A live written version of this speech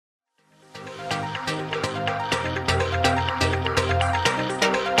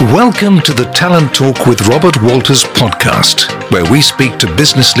Welcome to the Talent Talk with Robert Walters podcast, where we speak to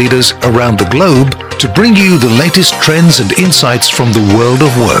business leaders around the globe to bring you the latest trends and insights from the world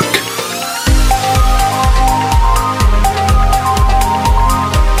of work.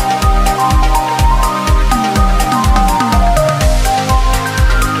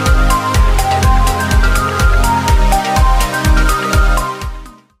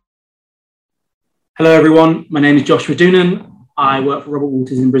 Hello everyone, my name is Joshua Doonan. I work for Robert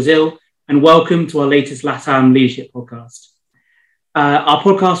Walters in Brazil, and welcome to our latest LATAM Leadership podcast. Our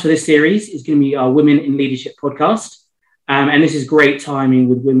podcast for this series is going to be our Women in Leadership podcast, and this is great timing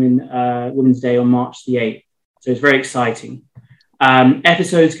with Women's Day on March the 8th, so it's very exciting.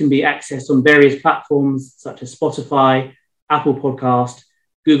 Episodes can be accessed on various platforms such as Spotify, Apple Podcast,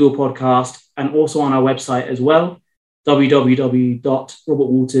 Google Podcast, and also on our website as well,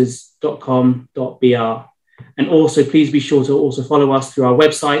 www.robertwalters.com.br. And also, please be sure to also follow us through our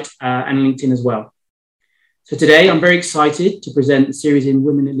website and LinkedIn as well. So today, I'm very excited to present the series in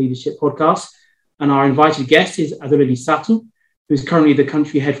Women in Leadership podcast. And our invited guest is Adolide Sato, who is currently the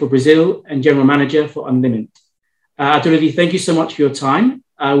country head for Brazil and general manager for Unlimit. Adolide, thank you so much for your time.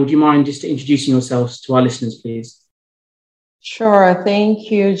 Would you mind just introducing yourselves to our listeners, please? Sure. Thank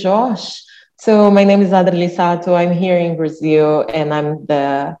you, Josh. So my name is Adolide Sato. I'm here in Brazil, and I'm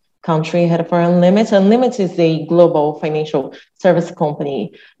the country head for Unlimit. Unlimit is a global financial service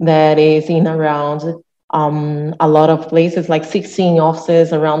company that is in around a lot of places, like 16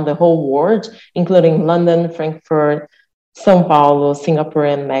 offices around the whole world, including London, Frankfurt, São Paulo, Singapore,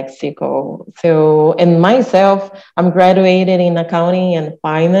 and Mexico. So, and myself, I'm graduated in accounting and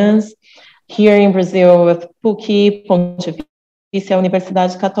finance here in Brazil with PUC, Pontifícia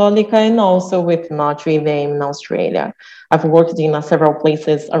Universidade Católica, and also with Notre Dame in Australia. I've worked in several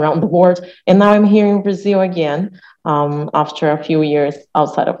places around the world, and now I'm here in Brazil again after a few years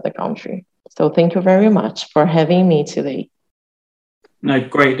outside of the country. So thank you very much for having me today. No,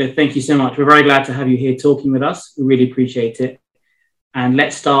 great. Thank you so much. We're very glad to have you here talking with us. We really appreciate it. And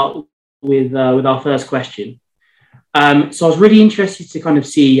let's start with our first question. So I was really interested to kind of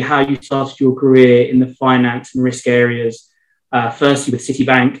see how you started your career in the finance and risk areas, firstly with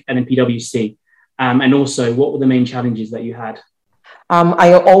Citibank and then PwC. And also, what were the main challenges that you had?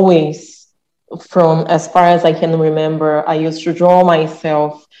 I always, from as far as I can remember, I used to draw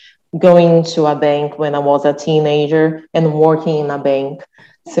myself going to a bank when I was a teenager and working in a bank.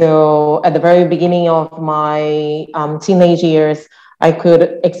 So at the very beginning of my teenage years, I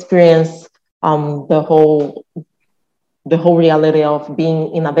could experience the whole reality of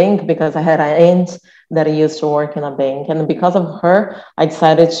being in a bank because I had an aunt that used to work in a bank. And because of her, I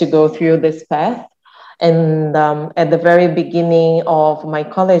decided to go through this path. And at the very beginning of my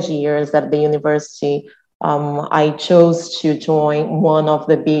college years at the university, I chose to join one of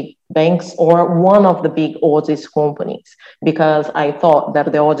the big banks or one of the big audit companies because I thought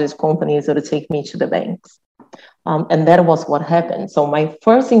that the audit companies would take me to the banks. And that was what happened. So my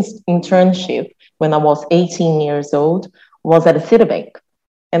first internship when I was 18 years old was at Citibank.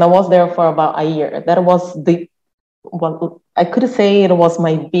 And I was there for about a year. That was I could say it was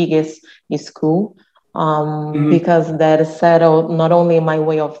my biggest school. Because that settled not only my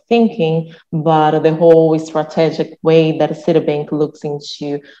way of thinking, but the whole strategic way that Citibank looks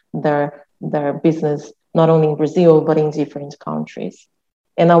into their business, not only in Brazil, but in different countries.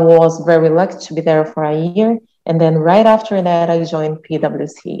 And I was very lucky to be there for a year. And then right after that, I joined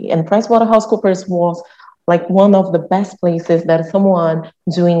PwC. And PricewaterhouseCoopers was like one of the best places that someone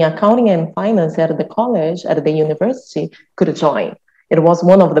doing accounting and finance at the college, at the university could join. It was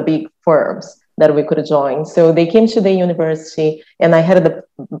one of the big firms that we could join. So they came to the university, and I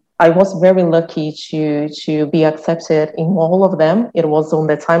was very lucky to be accepted in all of them. It was on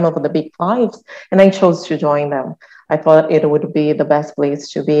the time of the big fives, and I chose to join them. I thought it would be the best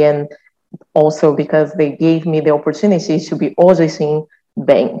place to be, and also because they gave me the opportunity to be auditing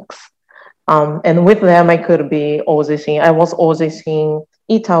banks. And with them, I could be auditing. I was auditing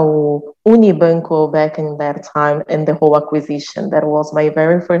Itaú, Unibanco back in that time, and the whole acquisition. That was my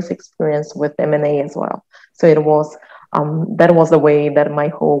very first experience with M&A as well. So it was that was the way that my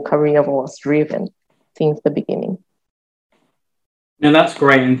whole career was driven since the beginning. No, that's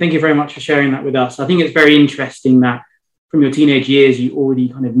great. And thank you very much for sharing that with us. I think it's very interesting that from your teenage years, you already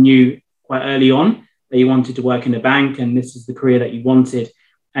kind of knew quite early on that you wanted to work in a bank and this is the career that you wanted.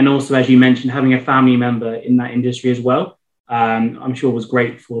 And also, as you mentioned, having a family member in that industry as well. I'm sure it was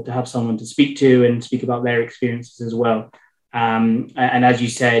great to have someone to speak to and speak about their experiences as well. And as you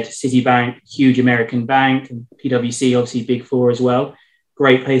said, Citibank, huge American bank, and PwC, obviously Big Four as well.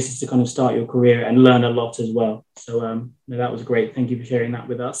 great places to kind of start your career and learn a lot as well. So that was great. Thank you for sharing that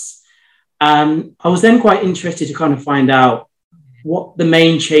with us. I was then quite interested to kind of find out what the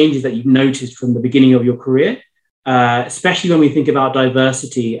main changes that you've noticed from the beginning of your career, especially when we think about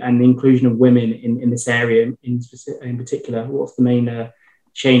diversity and the inclusion of women in this area in particular. What's the main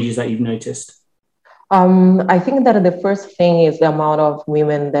changes that you've noticed? I think that the first thing is the amount of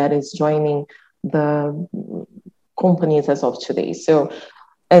women that is joining the companies as of today. So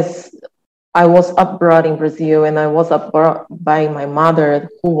as I was abroad in Brazil and I was abroad by my mother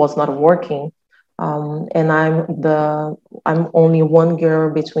who was not working, and I'm only one girl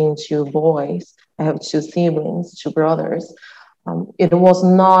between two boys. I have two siblings, two brothers. It was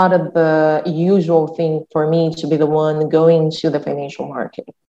not the usual thing for me to be the one going to the financial market.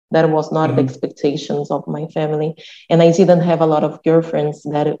 That was not the expectations of my family. And I didn't have a lot of girlfriends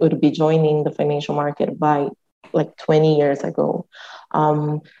that would be joining the financial market by like 20 years ago.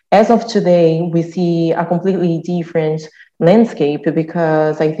 As of today, we see a completely different landscape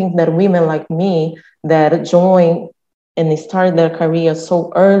because I think that women like me that join and start their career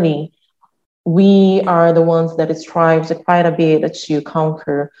so early, we are the ones that strive quite a bit to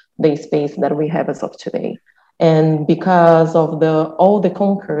conquer the space that we have as of today. And because of all the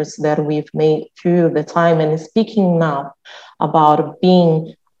conquers that we've made through the time, and speaking now about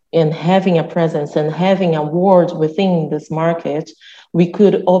being and having a presence and having a word within this market, we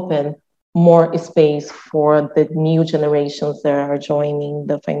could open more space for the new generations that are joining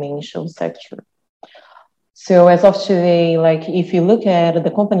the financial sector. So as of today, like if you look at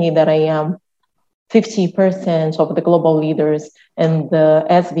the company that I am, 50% of the global leaders and the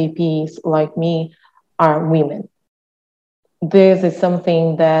SVPs like me are women. This is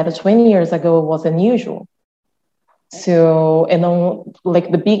something that 20 years ago was unusual. So, and like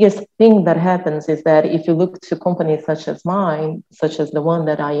the biggest thing that happens is that if you look to companies such as mine, such as the one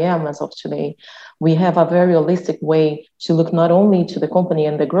that I am as of today, we have a very holistic way to look not only to the company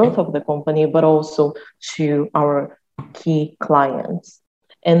and the growth of the company, but also to our key clients.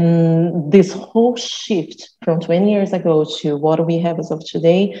 And this whole shift from 20 years ago to what we have as of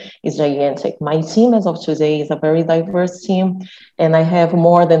today is gigantic. My team as of today is a very diverse team, and I have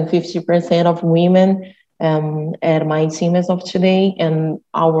more than 50% of women at my team as of today. And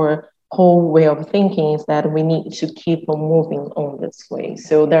our whole way of thinking is that we need to keep on moving on this way.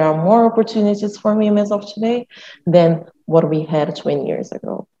 So there are more opportunities for women as of today than what we had 20 years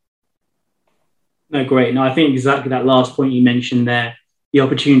ago. No, great. No, I think exactly that last point you mentioned there, the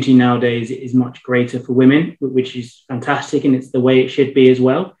opportunity nowadays is much greater for women, which is fantastic, and it's the way it should be as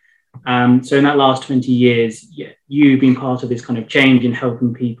well. So in that last 20 years, you've been part of this kind of change in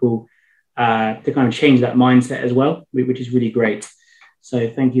helping people to kind of change that mindset as well, which is really great. So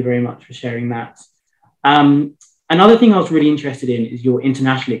thank you very much for sharing that. Another thing I was really interested in is your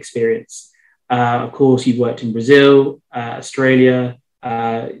international experience. Of course, you've worked in Brazil, Australia,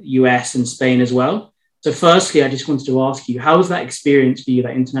 US and Spain as well. So firstly, I just wanted to ask you, how was that experience for you,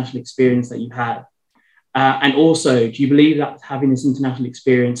 that international experience that you've had? And also, do you believe that having this international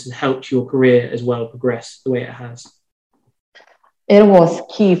experience has helped your career as well progress the way it has? It was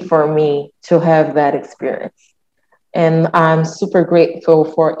key for me to have that experience. And I'm super grateful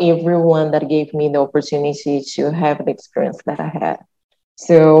for everyone that gave me the opportunity to have the experience that I had.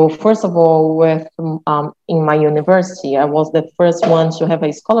 So first of all, in my university, I was the first one to have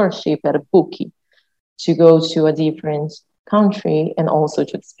a scholarship at a PUC to go to a different country and also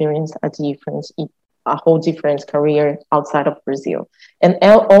to experience a whole different career outside of Brazil. And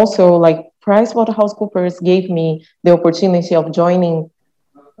also like PricewaterhouseCoopers gave me the opportunity of joining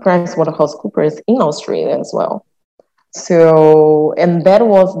PricewaterhouseCoopers in Australia as well. So, and that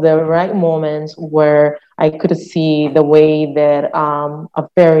was the right moment where I could see the way that a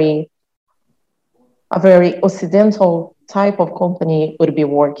very Occidental type of company would be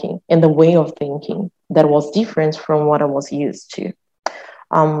working and the way of thinking that was different from what I was used to.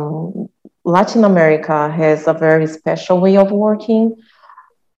 Latin America has a very special way of working,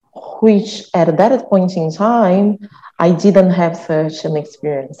 which at that point in time, I didn't have such an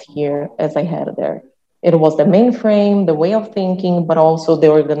experience here as I had there. It was the mainframe, the way of thinking, but also the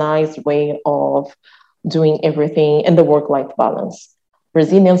organized way of doing everything and the work-life balance.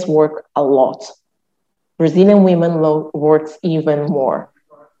 Brazilians work a lot. Brazilian women work even more.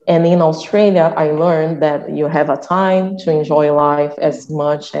 And in Australia, I learned that you have a time to enjoy life as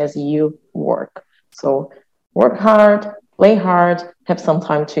much as you work. So work hard, play hard, have some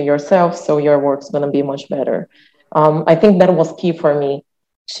time to yourself, so your work's going to be much better. I think that was key for me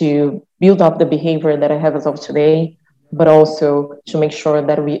to build up the behavior that I have as of today, but also to make sure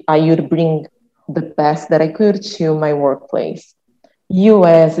that I would bring the best that I could to my workplace.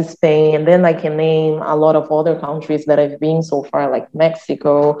 US, Spain, and then I can name a lot of other countries that I've been so far, like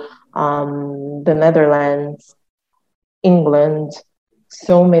Mexico, the Netherlands, England,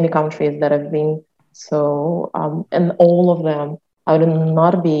 so many countries that I've been. So, and all of them, I would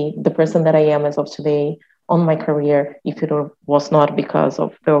not be the person that I am as of today on my career if it was not because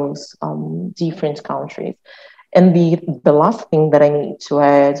of those different countries. And the last thing that I need to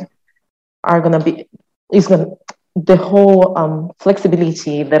add are gonna be is gonna the whole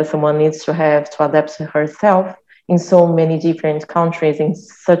flexibility that someone needs to have to adapt to herself in so many different countries in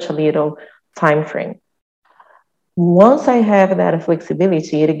such a little time frame. Once I have that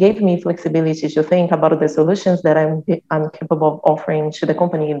flexibility, it gave me flexibility to think about the solutions that I'm capable of offering to the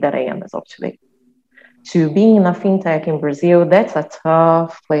company that I am as of today. To be in a fintech in Brazil, that's a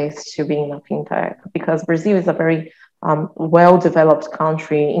tough place to be in a fintech because Brazil is a very well-developed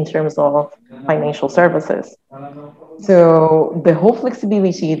country in terms of financial services. So the whole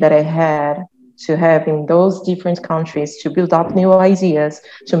flexibility that I had to have in those different countries to build up new ideas,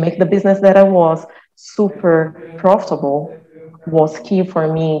 to make the business that I was super profitable was key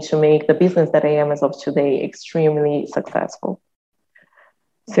for me to make the business that I am as of today extremely successful.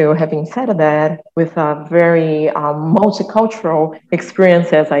 So having said that, with a very multicultural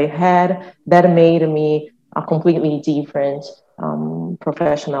experience as I had, that made me a completely different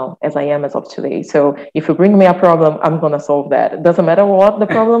professional as I am as of today. So if you bring me a problem, I'm going to solve that. It doesn't matter what the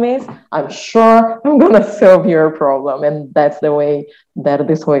problem is, I'm sure I'm going to solve your problem. And that's the way that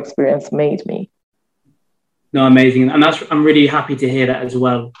this whole experience made me. No, amazing. And I'm really happy to hear that as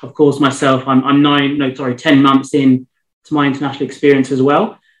well. Of course, myself, I'm 10 months in to my international experience as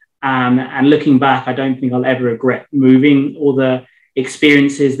well. And looking back, I don't think I'll ever regret moving. All the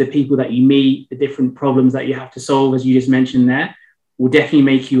experiences, the people that you meet, the different problems that you have to solve, as you just mentioned there, will definitely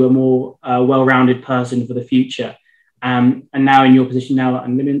make you a more well-rounded person for the future. And now in your position now at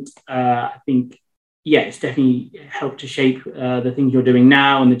Unlimint, I think, yeah, it's definitely helped to shape the things you're doing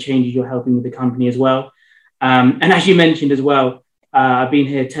now and the changes you're helping with the company as well. And as you mentioned as well, I've been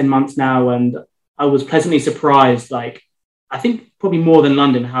here 10 months now and I was pleasantly surprised, like, I think probably more than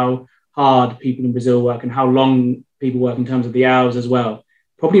London, how hard people in Brazil work and how long people work in terms of the hours as well.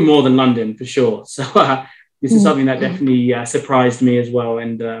 Probably more than London for sure. So this is something that definitely surprised me as well.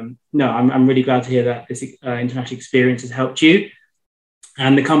 And no, I'm really glad to hear that this international experience has helped you.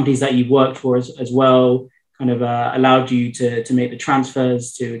 And the companies that you've worked for as well kind of allowed you to make the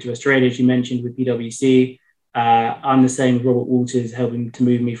transfers to Australia, as you mentioned, with PwC. I'm the same with Robert Walters, helping to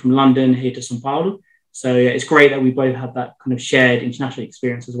move me from London here to Sao Paulo. So yeah, it's great that we both have that kind of shared international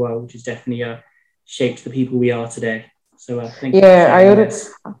experience as well, which has definitely shaped the people we are today. So thank you. Yeah,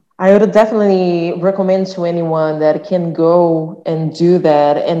 I would definitely recommend to anyone that can go and do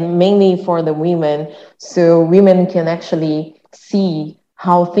that, and mainly for the women, so women can actually see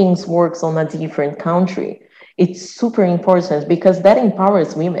how things works on a different country. It's super important because that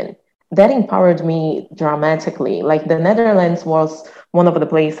empowers women. That empowered me dramatically. Like the Netherlands was one of the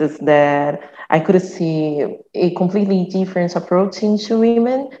places that I could see a completely different approach into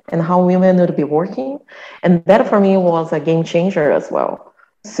women and how women would be working. And that for me was a game changer as well.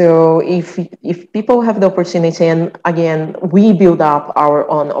 So if people have the opportunity, and again, we build up our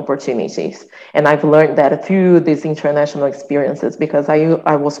own opportunities. And I've learned that through these international experiences because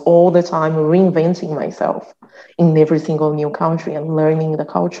I was all the time reinventing myself in every single new country and learning the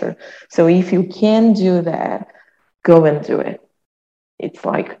culture. So if you can do that, go and do it. It's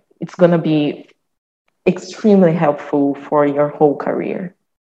like, it's going to be extremely helpful for your whole career.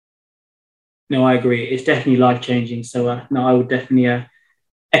 No, I agree. It's definitely life-changing. So no, I would definitely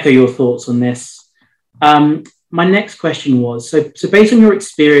echo your thoughts on this. My next question was, so based on your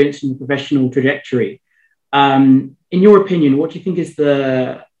experience and professional trajectory, in your opinion, what do you think is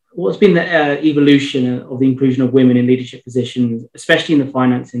what's been the evolution of the inclusion of women in leadership positions, especially in the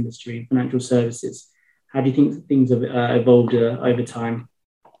finance industry, financial services? How do you think things have evolved over time?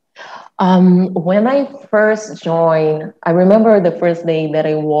 When I first joined, I remember the first day that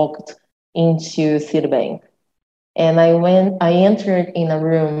I walked into Citibank, and I entered in a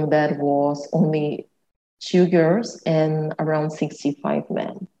room that was only 2 girls and around 65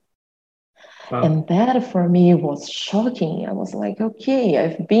 men. Wow. And that for me was shocking. I was like, okay,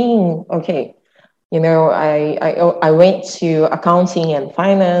 I went to accounting and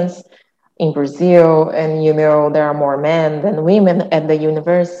finance in Brazil, and there are more men than women at the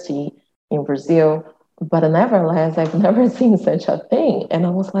university in Brazil, but nevertheless, I've never seen such a thing. And I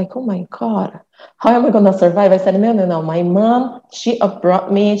was like, oh my God, how am I going to survive? I said, no. My mom, she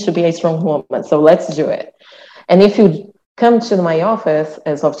brought me to be a strong woman, so let's do it. And if you come to my office,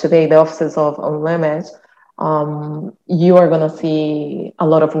 as of today, the offices of Unlimint, you are going to see a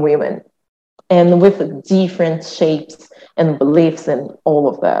lot of women and with different shapes and beliefs and all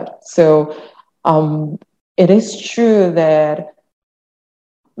of that. So it is true that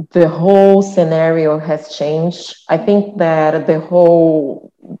the whole scenario has changed. I think that the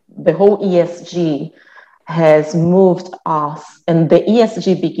whole ESG has moved us, and the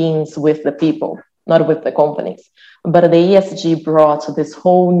ESG begins with the people, not with the companies. But the ESG brought this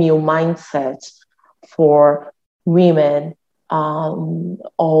whole new mindset for women,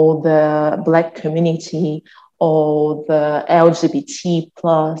 all the Black community, all the LGBT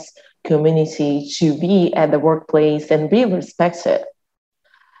plus community to be at the workplace and be respected.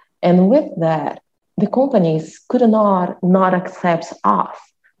 And with that, the companies could not accept us.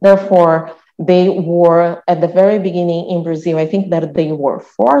 Therefore, they were at the very beginning in Brazil, I think that they were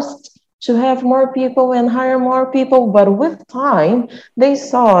forced to have more people and hire more people. But with time, they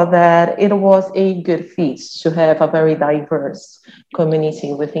saw that it was a good fit to have a very diverse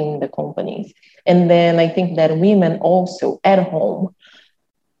community within the companies. And then I think that women also at home,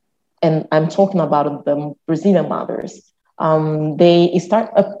 and I'm talking about the Brazilian mothers, they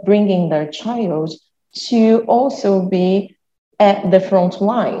start bringing their child to also be at the front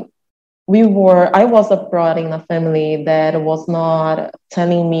line. I was brought in a family that was not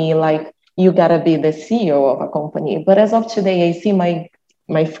telling me like, you gotta be the CEO of a company. But as of today, I see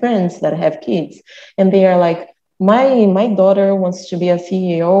my friends that have kids and they are like, my daughter wants to be a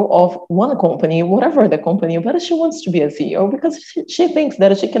CEO of one company, whatever the company, but she wants to be a CEO because she thinks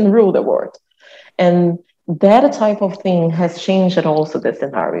that she can rule the world. And that type of thing has changed also the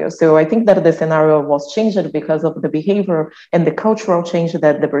scenario. So I think that the scenario was changed because of the behavior and the cultural change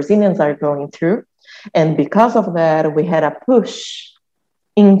that the Brazilians are going through. And because of that, we had a push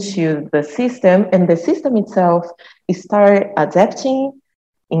into the system, and the system itself started adapting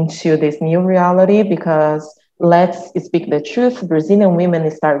into this new reality because, let's speak the truth, Brazilian women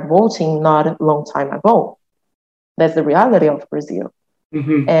started voting not a long time ago. That's the reality of Brazil.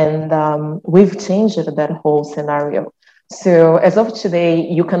 Mm-hmm. And we've changed that whole scenario. So as of today,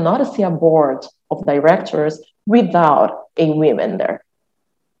 you cannot see a board of directors without a woman there.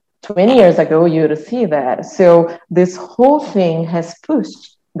 20 years ago, you would see that. So this whole thing has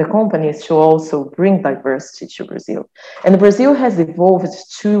pushed the companies to also bring diversity to Brazil. And Brazil has evolved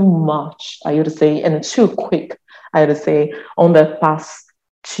too much, I would say, and too quick, I would say, on the past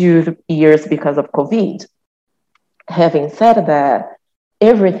 2 years because of COVID. Having said that,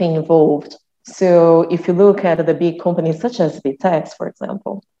 everything evolved. So if you look at the big companies such as VTEX, for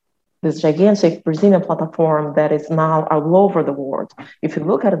example, this gigantic Brazilian platform that is now all over the world, if you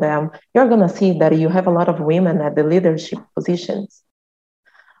look at them, you're going to see that you have a lot of women at the leadership positions.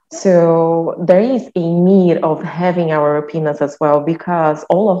 So there is a need of having our opinions as well, because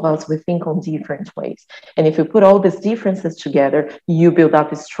all of us, we think on different ways. And if you put all these differences together, you build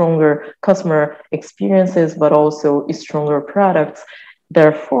up stronger customer experiences, but also stronger products.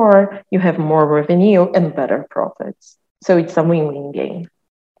 Therefore, you have more revenue and better profits. So it's a win-win game.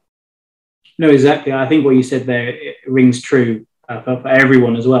 No, exactly. I think what you said there, it rings true for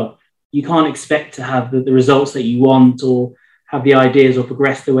everyone as well. You can't expect to have the results that you want or have the ideas or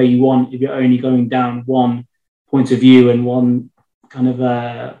progress the way you want if you're only going down one point of view and one kind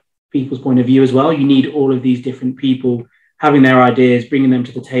of people's point of view as well. You need all of these different people having their ideas, bringing them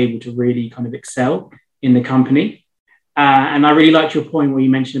to the table to really kind of excel in the company. And I really liked your point where you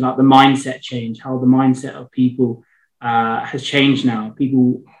mentioned about the mindset change, how the mindset of people has changed now.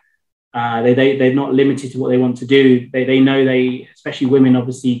 People, they're not limited to what they want to do. They know especially women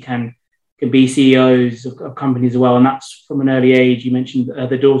obviously can be CEOs of companies as well. And that's from an early age. You mentioned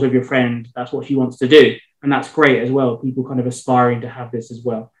the daughter of your friend, that's what she wants to do. And that's great as well. People kind of aspiring to have this as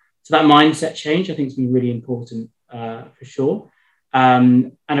well. So that mindset change, I think, has been really important for sure.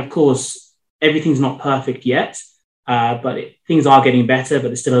 And of course, everything's not perfect yet, but things are getting better, but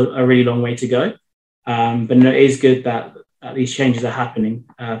there's still a really long way to go. But no, it is good that these changes are happening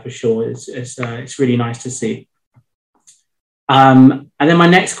for sure. It's really nice to see. And then my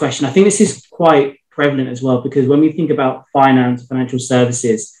next question, I think this is quite prevalent as well, because when we think about finance, financial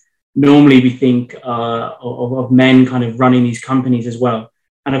services, normally we think of men kind of running these companies as well.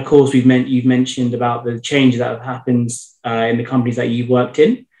 And of course, you've mentioned about the changes that have happened in the companies that you've worked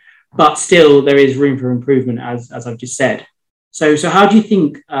in, but still there is room for improvement, as I've just said. So how do you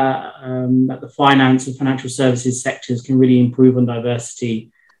think that the finance and financial services sectors can really improve on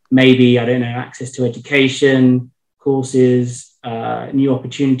diversity? Maybe, I don't know, access to education, courses, new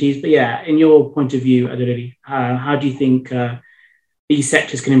opportunities. But yeah, in your point of view, Adurili, how do you think these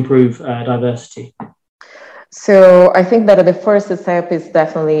sectors can improve diversity? So I think that the first step is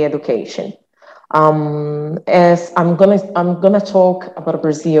definitely education. As I'm gonna talk about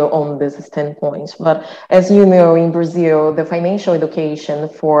Brazil on this standpoint, but as you know, in Brazil, the financial education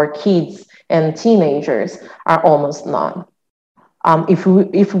for kids and teenagers are almost none. If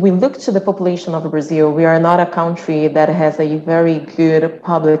we look to the population of Brazil, we are not a country that has a very good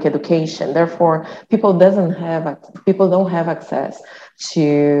public education. Therefore, people don't have access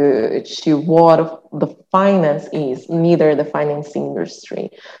to what the finance is, neither the finance industry.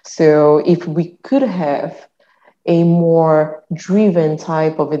 So, if we could have a more driven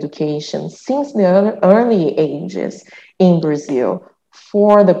type of education since the early ages in Brazil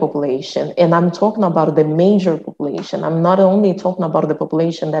for the population. And I'm talking about the major population. I'm not only talking about the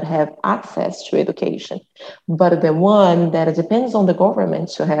population that have access to education, but the one that depends on the government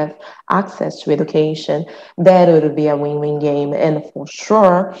to have access to education. That would be a win-win game. And for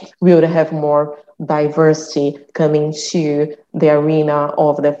sure, we would have more diversity coming to the arena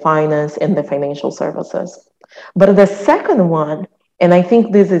of the finance and the financial services. But the second one, and I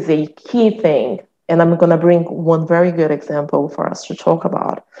think this is a key thing, and I'm going to bring one very good example for us to talk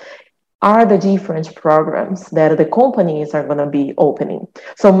about, are the different programs that the companies are going to be opening.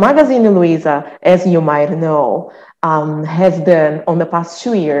 So Magazine Luiza, as you might know, has done on the past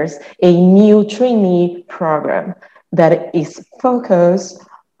 2 years a new trainee program that is focused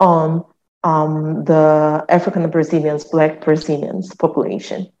on the African Brazilians, Black Brazilians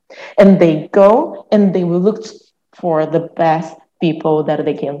population. And they go and they will look for the best people that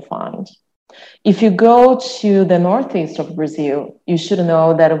they can find. If you go to the northeast of Brazil, you should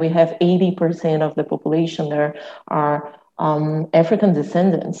know that we have 80% of the population there are African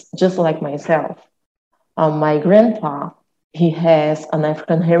descendants, just like myself. My grandpa, he has an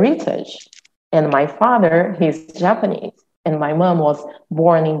African heritage, and my father, he's Japanese, and my mom was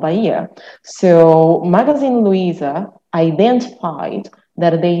born in Bahia. So Magazine Luiza identified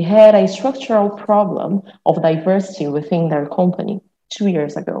that they had a structural problem of diversity within their company 2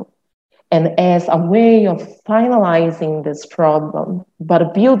 years ago. And as a way of finalizing this problem,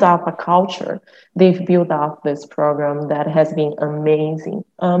 but build up a culture, they've built up this program that has been amazing,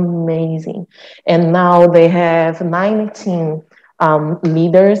 amazing. And now they have 19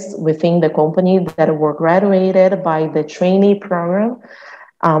 leaders within the company that were graduated by the trainee program,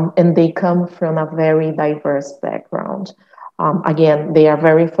 and they come from a very diverse background. Again, they are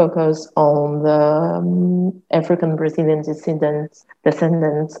very focused on the African Brazilian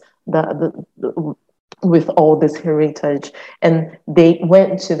descendants with all this heritage. And they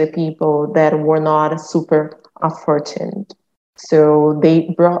went to the people that were not super fortunate. So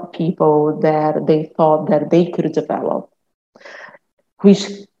they brought people that they thought that they could develop,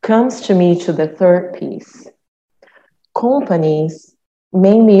 which comes to me to the third piece. Companies,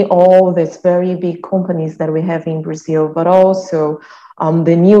 mainly all these very big companies that we have in Brazil, but also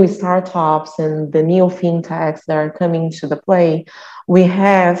the new startups and the new fintechs that are coming to the play, we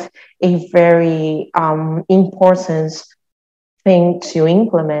have a very important thing to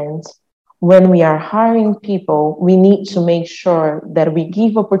implement. When we are hiring people, we need to make sure that we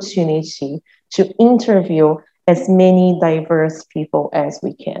give opportunity to interview as many diverse people as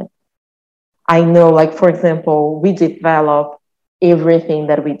we can. I know, like, for example, we develop everything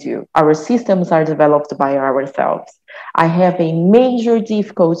that we do. Our systems are developed by ourselves. I have a major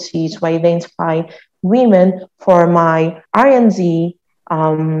difficulty to identify women for my R&D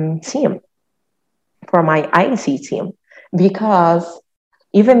team, for my IT team, because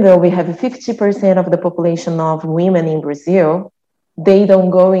even though we have 50% of the population of women in Brazil, they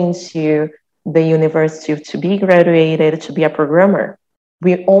don't go into the university to be graduated to be a programmer.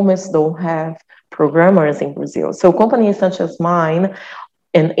 We almost don't have programmers in Brazil. So companies such as mine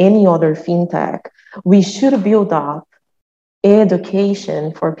and any other fintech, we should build up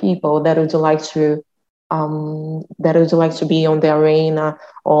education for people that would like to be on the arena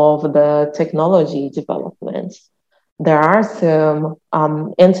of the technology development. There are some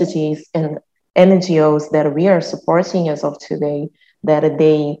entities and NGOs that we are supporting as of today that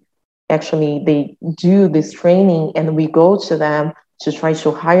they do this training, and we go to them to try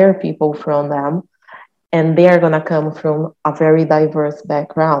to hire people from them, and they are going to come from a very diverse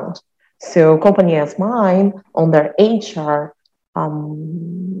background. So company as mine, on their HR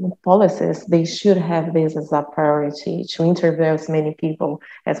policies, they should have this as a priority, to interview as many people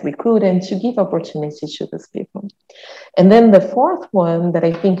as we could and to give opportunity to these people. And then the fourth one that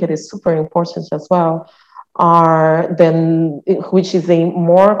I think it is super important as well, which is a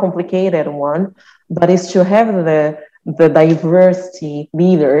more complicated one, but is to have the diversity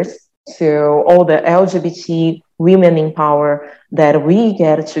leaders So all the LGBT women in power, that we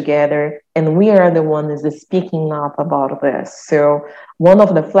get together and we are the ones speaking up about this. So one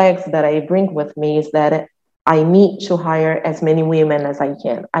of the flags that I bring with me is that I need to hire as many women as I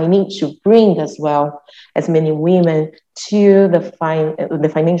can. I need to bring as well as many women to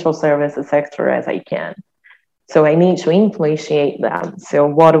the financial services sector as I can. So I need to influentiate them. So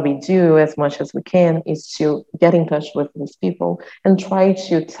what we do as much as we can is to get in touch with these people and try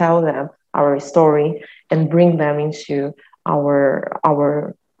to tell them our story and bring them into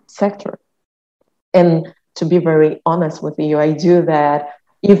our sector. And to be very honest with you, I do that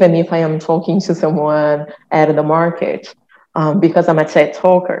even if I am talking to someone at the market, because I'm a TED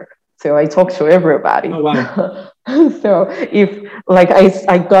talker. So I talk to everybody. Oh, wow. So if like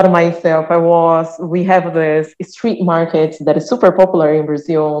I got myself, we have this street market that is super popular in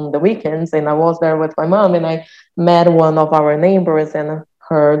Brazil on the weekends. And I was there with my mom and I met one of our neighbors and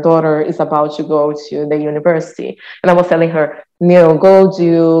her daughter is about to go to the university. And I was telling her, no, go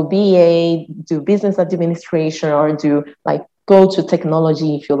do BA, do business administration, or do like go to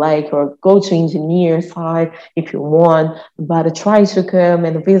technology if you like, or go to engineer side if you want, but try to come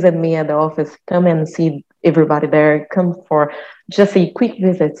and visit me at the office, come and see everybody there, come for just a quick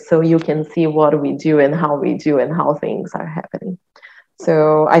visit so you can see what we do and how things are happening.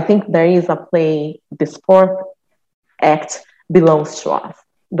 So I think there is a play, this fourth act belongs to us,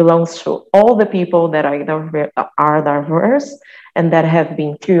 belongs to all the people that are diverse and that have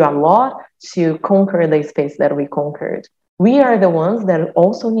been through a lot to conquer the space that we conquered. We are the ones that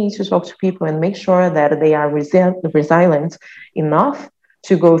also need to talk to people and make sure that they are resilient enough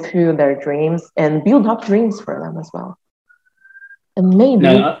to go through their dreams and build up dreams for them as well. And maybe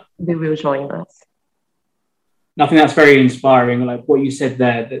they will join us. I think that's very inspiring. Like what you said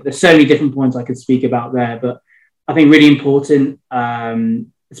there, there's so many different points I could speak about there, but I think really important,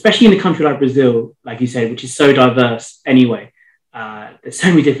 especially in a country like Brazil, like you said, which is so diverse anyway. There's so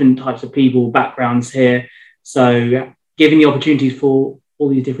many different types of people, backgrounds here. So giving the opportunities for all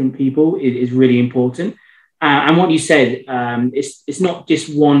these different people is really important. And what you said, it's not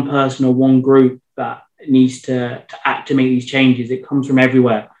just one person or one group that needs to act to make these changes. It comes from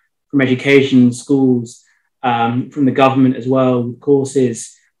everywhere, from education, schools, from the government as well, with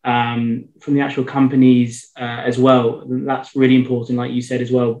courses, from the actual companies as well. And that's really important, like you said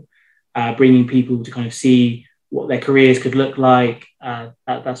as well, bringing people to kind of see what their careers could look like.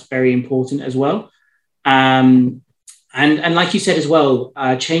 That's very important as well. And like you said as well,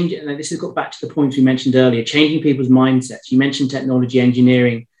 change, and this has got back to the points we mentioned earlier, changing people's mindsets. You mentioned technology,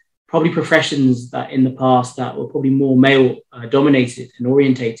 engineering, probably professions that in the past that were probably more male dominated and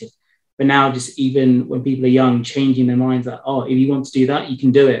orientated. But now just even when people are young, changing their minds that, oh, if you want to do that, you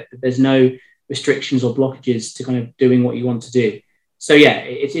can do it. There's no restrictions or blockages to kind of doing what you want to do. So yeah,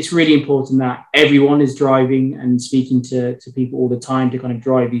 it's really important that everyone is driving and speaking to people all the time to kind of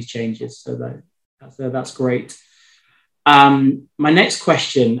drive these changes. So that's great. My next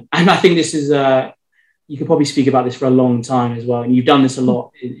question, and I think this is, you could probably speak about this for a long time as well. And you've done this a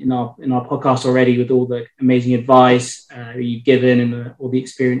lot in our podcast already with all the amazing advice you've given and all the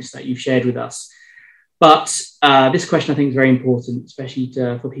experience that you've shared with us. But this question I think is very important, especially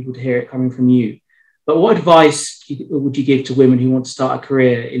for people to hear it coming from you. But what advice would you give to women who want to start a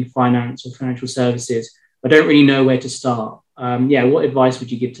career in finance or financial services, but don't really know where to start? What advice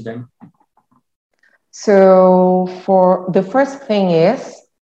would you give to them? So for the first thing is,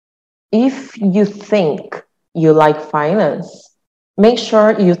 if you think you like finance, make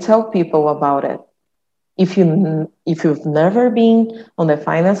sure you tell people about it. If you've never been on the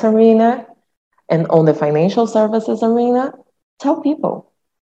finance arena and on the financial services arena, tell people.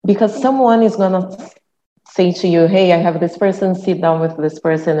 Because someone is going to say to you, hey, I have this person, sit down with this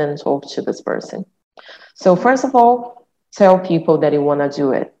person and talk to this person. So first of all, tell people that you want to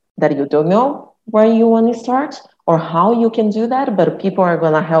do it, that you don't know where you want to start or how you can do that, but people are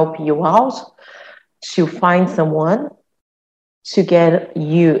going to help you out to find someone to get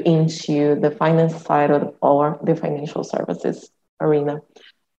you into the finance side or the financial services arena.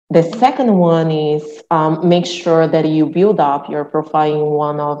 The second one is make sure that you build up your profile in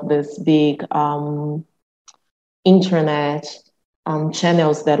one of these big internet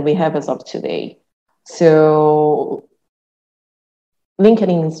channels that we have as of today. So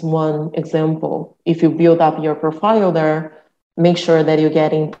LinkedIn is one example. If you build up your profile there, make sure that you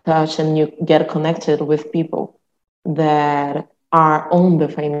get in touch and you get connected with people that are on the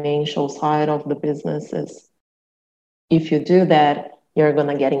financial side of the businesses. If you do that, you're going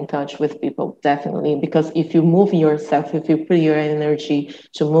to get in touch with people, definitely. Because if you move yourself, if you put your energy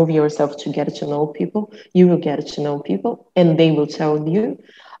to move yourself to get to know people, you will get to know people and they will tell you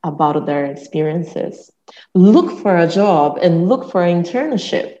about their experiences. Look for a job and look for an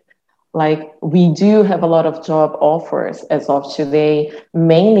internship. Like, we do have a lot of job offers as of today,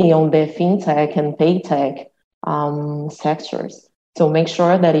 mainly on the fintech and paytech sectors. So make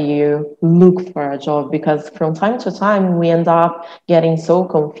sure that you look for a job, because from time to time we end up getting so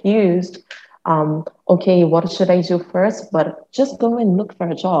confused. Okay, what should I do first? But just go and look for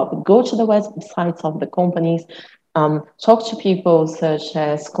a job. Go to the websites of the companies. Talk to people such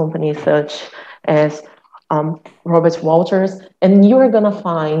as companies such as Robert Walters, and you're gonna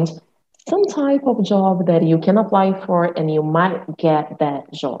find some type of job that you can apply for, and you might get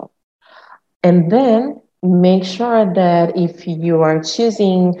that job. And then make sure that if you are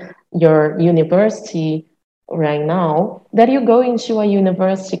choosing your university right now, that you go into a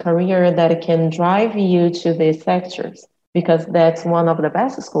university career that can drive you to these sectors, because that's one of the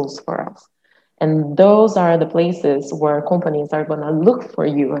best schools for us. And those are the places where companies are going to look for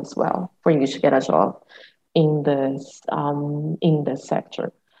you as well, for you to get a job in this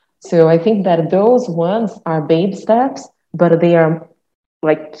sector. So I think that those ones are baby steps, but they are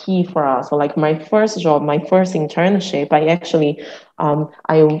like key for us. So like my first job, my first internship, I actually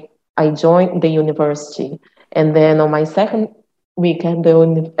I joined the university, and then on my second week at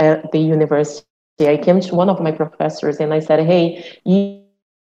the university, I came to one of my professors and I said, "Hey, you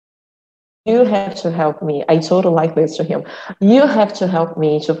have to help me." I told like this to him: "You have to help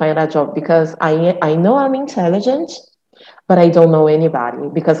me to find a job, because I know I'm intelligent, but I don't know anybody,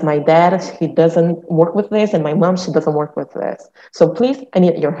 because my dad, he doesn't work with this, and my mom, she doesn't work with this. So please, I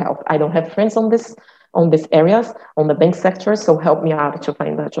need your help. I don't have friends on these areas, on the bank sector, so help me out to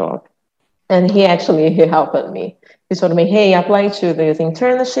find a job." And he helped me. He told me, "Hey, apply to this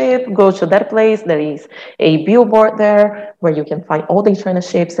internship, go to that place. There is a billboard there where you can find all the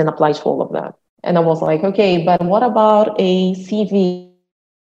internships and apply to all of them." And I was like, "Okay, but what about a CV?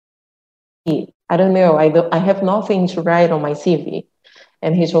 I don't know. I have nothing to write on my CV."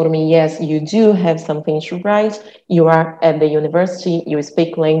 And he told me, "Yes, you do have something to write. You are at the university, you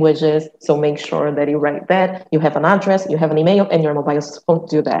speak languages, so make sure that you write that. You have an address, you have an email, and your mobile phone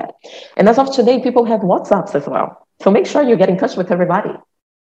do that." And as of today, people have WhatsApps as well. So make sure you get in touch with everybody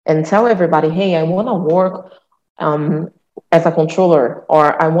and tell everybody, "Hey, I want to work as a controller, or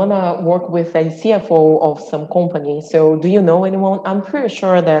I want to work with a CFO of some company. So do you know anyone?" I'm pretty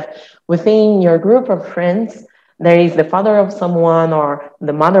sure that within your group of friends, there is the father of someone or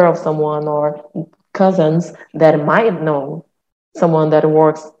the mother of someone or cousins that might know someone that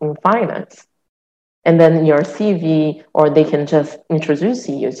works in finance. And then your CV, or they can just introduce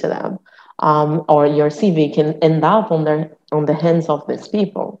you to them, or your CV can end up on the hands of these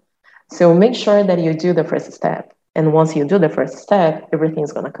people. So make sure that you do the first step. And once you do the first step,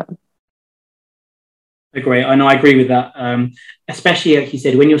 everything's going to come. Great. I know, I agree with that. Especially, like you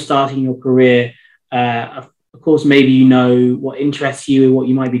said, when you're starting your career, of course, maybe you know what interests you and what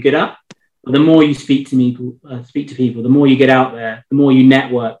you might be good at. But the more you speak to people, the more you get out there, the more you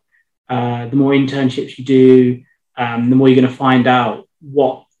network, the more internships you do, the more you're going to find out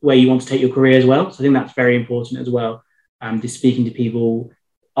where you want to take your career as well. So I think that's very important as well. Just speaking to people,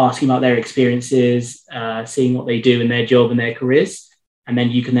 asking about their experiences, seeing what they do in their job and their careers, and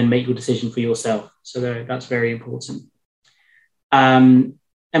then you can then make your decision for yourself. So that's very important.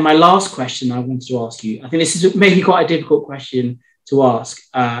 And my last question I wanted to ask you, I think this is maybe quite a difficult question to ask,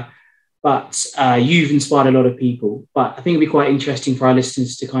 but you've inspired a lot of people. But I think it'd be quite interesting for our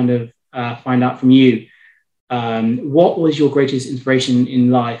listeners to kind of find out from you, what was your greatest inspiration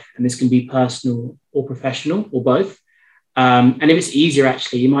in life? And this can be personal or professional or both. And if it's easier,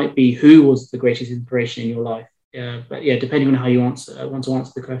 actually, it might be who was the greatest inspiration in your life. But yeah, depending on how you want to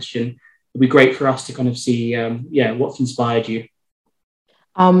answer the question, it'd be great for us to kind of see, what's inspired you.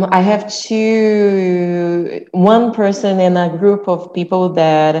 I have one person and a group of people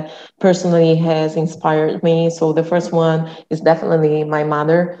that personally has inspired me. So the first one is definitely my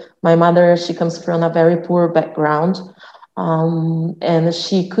mother. My mother, she comes from a very poor background. And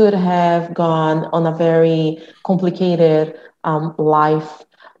she could have gone on a very complicated life.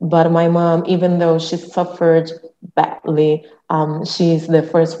 But my mom, even though she suffered badly, she's the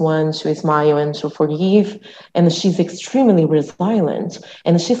first one to smile and to forgive. And she's extremely resilient,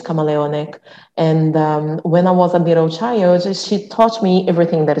 and she's chameleonic. And when I was a little child, she taught me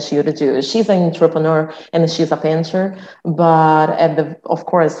everything that she would do. She's an entrepreneur and she's a painter. But of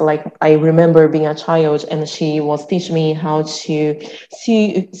course, like I remember being a child, and she was teaching me how to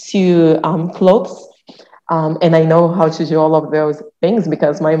sew clothes. And I know how to do all of those things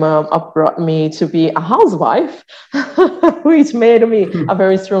because my mom brought me to be a housewife, which made me a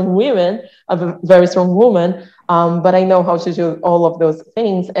very strong woman. but I know how to do all of those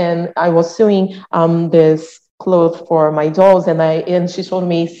things. And I was sewing this clothes for my dolls, and she told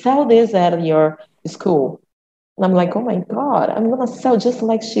me, sell this at your school. And I'm like, oh my God, I'm gonna sell just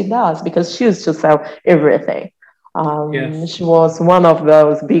like she does, because she used to sell everything. Yes. She was one of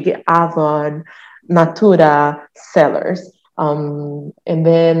those big Avon, Natura sellers. And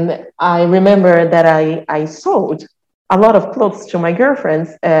then I remember that I sold a lot of clothes to my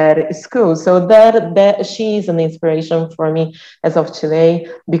girlfriends at school. So that she is an inspiration for me as of today,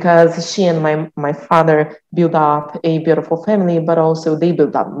 because she and my father built up a beautiful family, but also they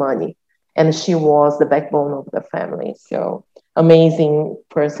built up money. And she was the backbone of the family. So amazing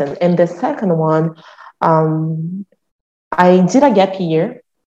person. And the second one, I did a gap year.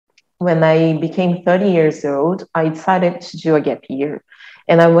 When I became 30 years old, I decided to do a gap year.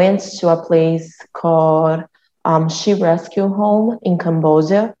 And I went to a place called She Rescue Home in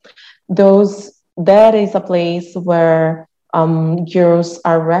Cambodia. That is a place where girls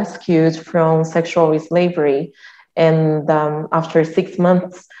are rescued from sexual slavery. And after 6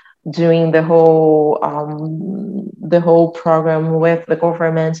 months, doing the whole program with the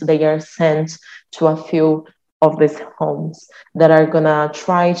government, they are sent to a few of these homes that are gonna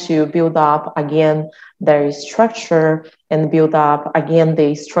try to build up again their structure and build up again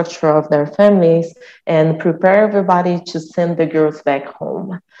the structure of their families and prepare everybody to send the girls back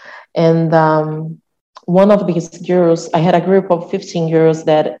home. And one of these girls, I had a group of 15 girls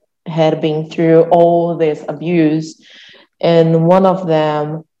that had been through all this abuse, and one of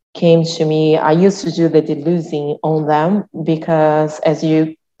them came to me. I used to do the delusing on them because,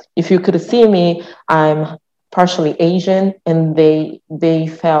 if you could see me, I'm partially Asian, and they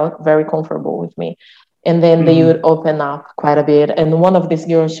felt very comfortable with me. And then they would open up quite a bit. And one of these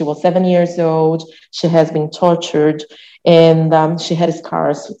girls, she was 7 years old. She has been tortured, and she had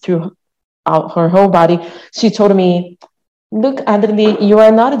scars throughout her whole body. She told me, "Look, Adeli, you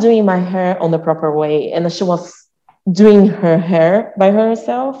are not doing my hair on the proper way." And she was doing her hair by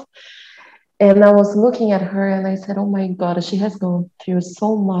herself. And I was looking at her and I said, oh my God, she has gone through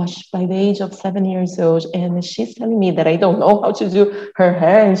so much by the age of 7 years old. And she's telling me that I don't know how to do her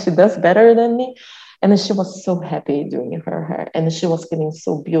hair and she does better than me. And she was so happy doing her hair. And she was feeling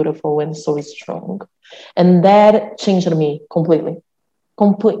so beautiful and so strong. And that changed me completely.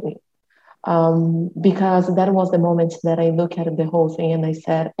 Because that was the moment that I looked at the whole thing and I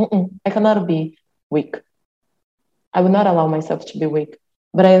said, I cannot be weak. I will not allow myself to be weak.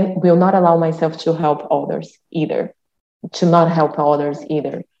 But I will not allow myself to help others either, to not help others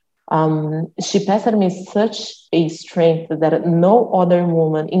either. She passed me such a strength that no other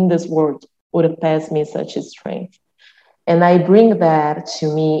woman in this world would pass me such a strength. And I bring that to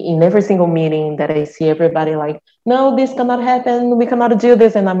me in every single meeting that I see everybody like, no, this cannot happen. We cannot do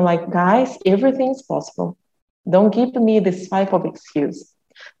this. And I'm like, guys, everything's possible. Don't give me this type of excuse.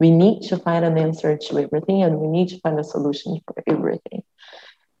 We need to find an answer to everything, and we need to find a solution for everything.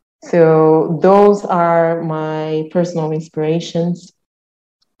 So those are my personal inspirations.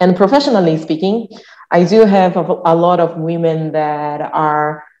 And professionally speaking, I do have a lot of women that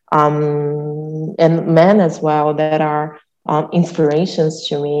are, and men as well, that are inspirations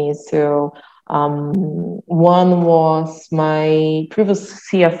to me. So one was my previous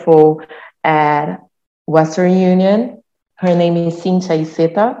CFO at Western Union. Her name is Cynthia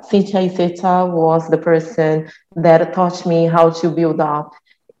Iseta. Cynthia Iseta was the person that taught me how to build up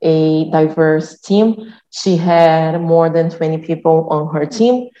a diverse team. She had more than 20 people on her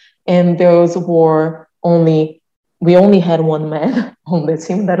team, and we only had one man on the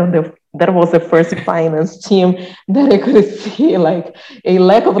team. That was the first finance team that I could see like a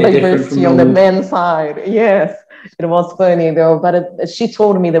lack of diversity on the men's side. Yes, it was funny though, but she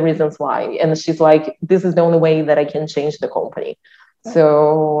told me the reasons why, and she's like, this is the only way that I can change the company.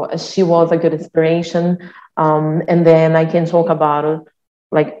 So she was a good inspiration. And then I can talk about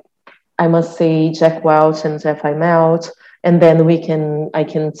like, I must say Jack Welch and Jeff Immelt. And then I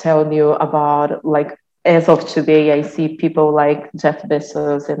can tell you about, like, as of today, I see people like Jeff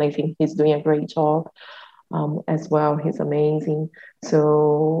Bezos, and I think he's doing a great job as well. He's amazing.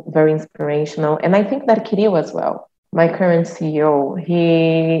 So very inspirational. And I think that Kirill as well, my current CEO,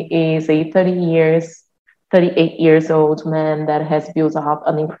 he is a 38 years old man that has built up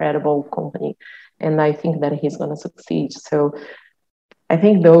an incredible company. And I think that he's going to succeed. So I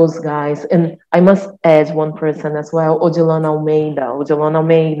think those guys, and I must add one person as well, Odilon Almeida. Odilon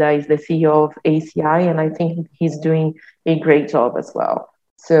Almeida is the CEO of ACI, and I think he's doing a great job as well.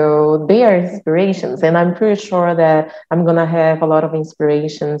 So they are inspirations, and I'm pretty sure that I'm going to have a lot of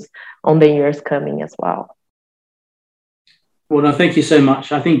inspirations on the years coming as well. Well, no, thank you so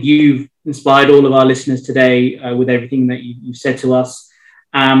much. I think you've inspired all of our listeners today with everything that you've said to us.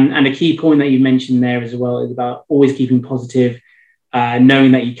 And a key point that you mentioned there as well is about always keeping positive,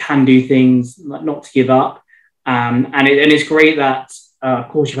 knowing that you can do things, not to give up. And it's great that, of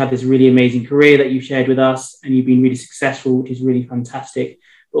course, you've had this really amazing career that you've shared with us, and you've been really successful, which is really fantastic.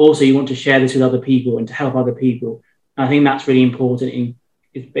 But also you want to share this with other people and to help other people. And I think that's really important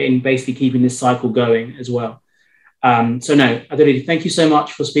in basically keeping this cycle going as well. Adewale, thank you so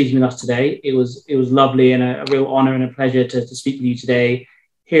much for speaking with us today. It was lovely and a real honor and a pleasure to speak with you today,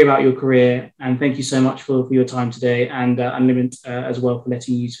 hear about your career, and thank you so much for your time today, and Unlimited as well for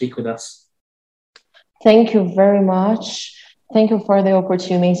letting you speak with us. Thank you very much. Thank you for the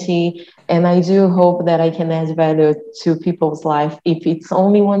opportunity. And I do hope that I can add value to people's life. If it's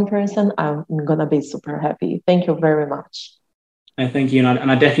only one person, I'm going to be super happy. Thank you very much. Thank you. And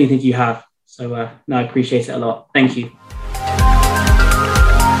I definitely think you have. So I appreciate it a lot. Thank you.